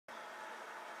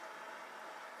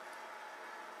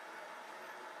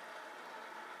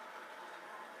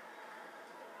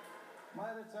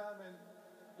My retirement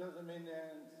doesn't mean the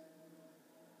end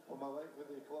of my life with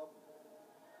the club.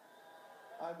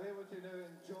 I'll be able to now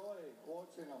enjoy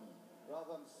watching them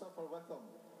rather than suffer with them.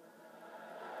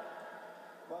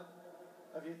 But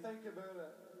if you think about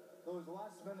it, those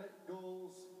last-minute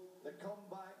goals, the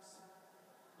comebacks,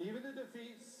 even the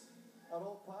defeats are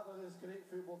all part of this great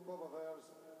football club of ours.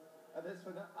 And it's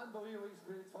been an unbelievable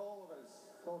experience for all of us.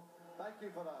 So thank you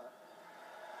for that.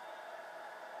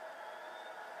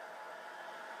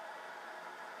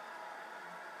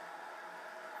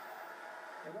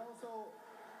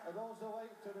 I'd also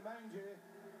like to remind you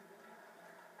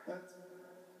that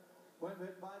when we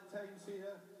had bad times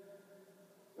here,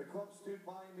 the club stood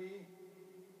by me,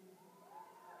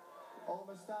 all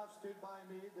my staff stood by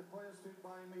me, the players stood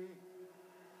by me.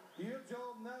 Your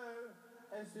job now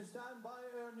is to stand by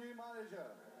our new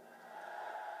manager.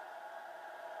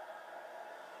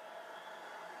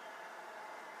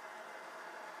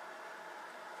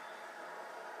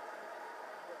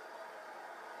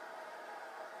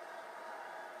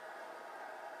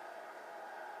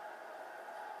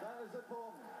 That is the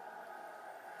poem.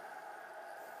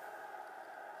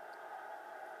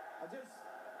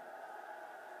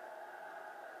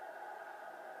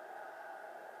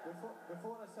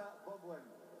 Before I start bubbling,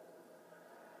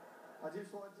 I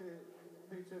just want to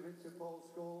pay tribute to Paul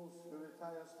Scholes, who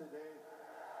retires today.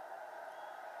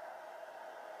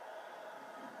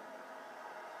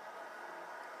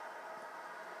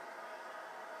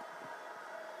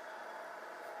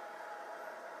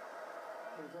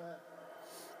 He's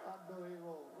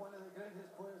unbelievable. One of the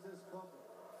greatest players this club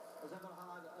has ever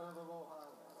had and ever will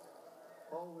have.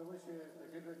 Paul, we wish you a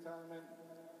good retirement.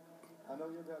 I know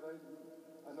you'll be around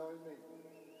annoying me.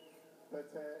 But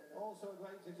also I'd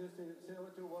like to just say a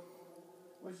little word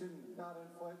wishing Darren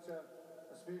Fletcher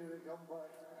a speedy comeback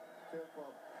to the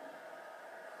club.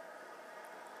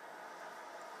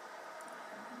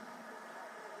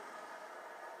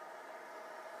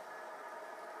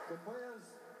 The players,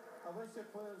 I wish the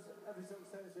players every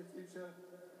success in the future.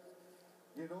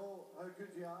 You know how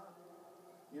good you are.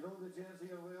 You know the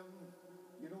jersey you're wearing.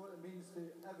 You know what it means to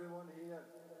everyone here.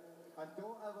 And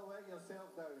don't ever let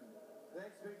yourself down. The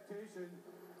expectation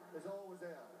is always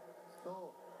there.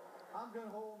 So, I'm going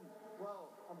home,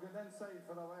 well, I'm going inside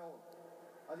for a while.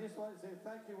 I just want to say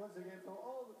thank you once again from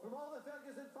all the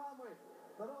Ferguson family.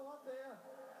 They're all up there.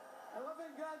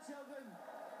 11 grandchildren.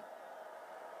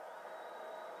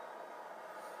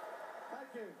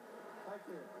 Thank you. Thank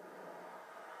you.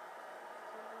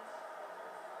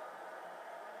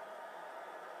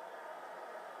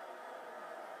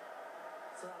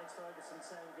 Sir Alex Ferguson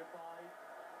saying goodbye.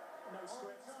 No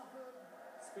script.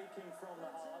 Speaking from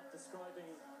the heart, describing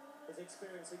his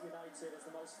experience at United as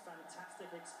the most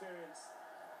fantastic experience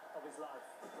of his life.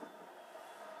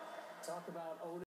 Talk about owning